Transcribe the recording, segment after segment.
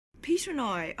Peter and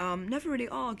I never really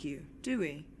argue, do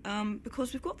we?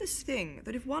 Because we've got this thing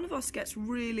that if one of us gets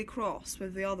really cross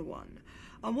with the other one,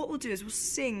 what we'll do is we'll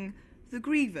sing the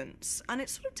grievance, and it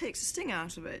sort of takes the sting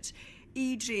out of it.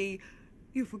 E.g.,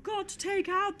 you forgot to take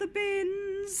out the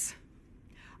bins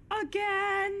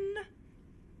again.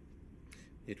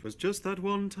 It was just that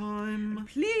one time.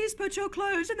 Please put your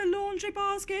clothes in the laundry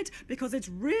basket, because it's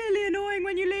really annoying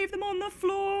when you leave them on the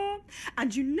floor.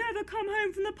 And you never come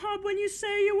home from the pub when you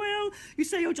say you will. You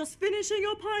say you're just finishing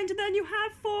your pint and then you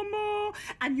have 4 more.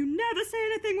 And you never say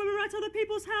anything when we're at other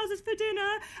people's houses for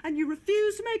dinner. And you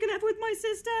refuse to make an effort with my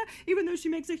sister, even though she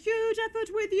makes a huge effort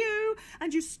with you.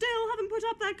 And you still haven't put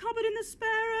up that cupboard in the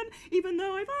spare room, even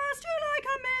though I've asked you like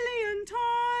a million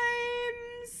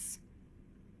times.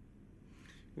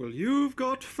 Well, you've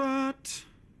got fat.